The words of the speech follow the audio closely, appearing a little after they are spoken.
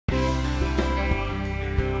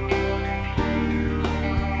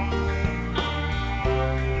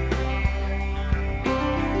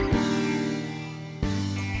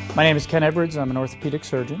My name is Ken Edwards. I'm an orthopedic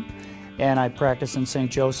surgeon, and I practice in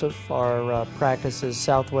St. Joseph. Our practice is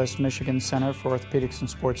Southwest Michigan Center for Orthopedics and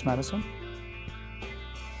Sports Medicine.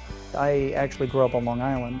 I actually grew up on Long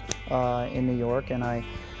Island in New York, and I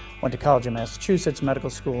went to college in Massachusetts, medical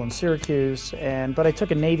school in Syracuse, but I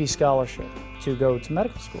took a Navy scholarship to go to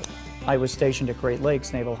medical school. I was stationed at Great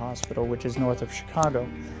Lakes Naval Hospital, which is north of Chicago.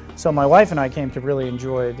 So my wife and I came to really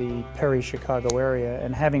enjoy the Perry-Chicago area,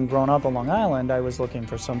 and having grown up on Long Island, I was looking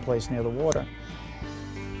for someplace near the water.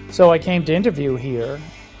 So I came to interview here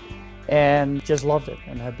and just loved it,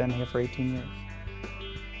 and have been here for 18 years.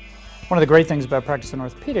 One of the great things about practicing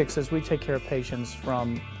orthopedics is we take care of patients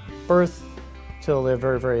from birth till they're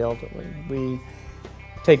very, very elderly. We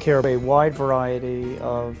take care of a wide variety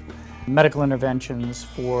of medical interventions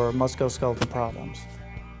for musculoskeletal problems.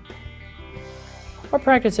 Our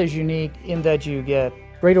practice is unique in that you get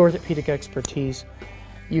great orthopedic expertise,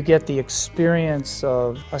 you get the experience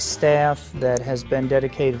of a staff that has been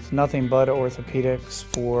dedicated to nothing but orthopedics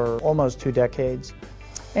for almost 2 decades,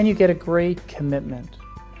 and you get a great commitment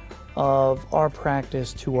of our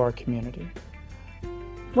practice to our community.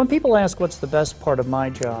 When people ask what's the best part of my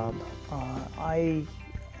job, I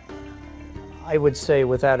would say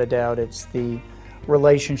without a doubt it's the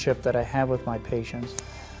relationship that I have with my patients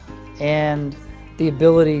and the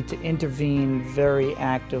ability to intervene very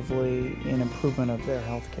actively in improvement of their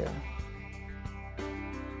health care.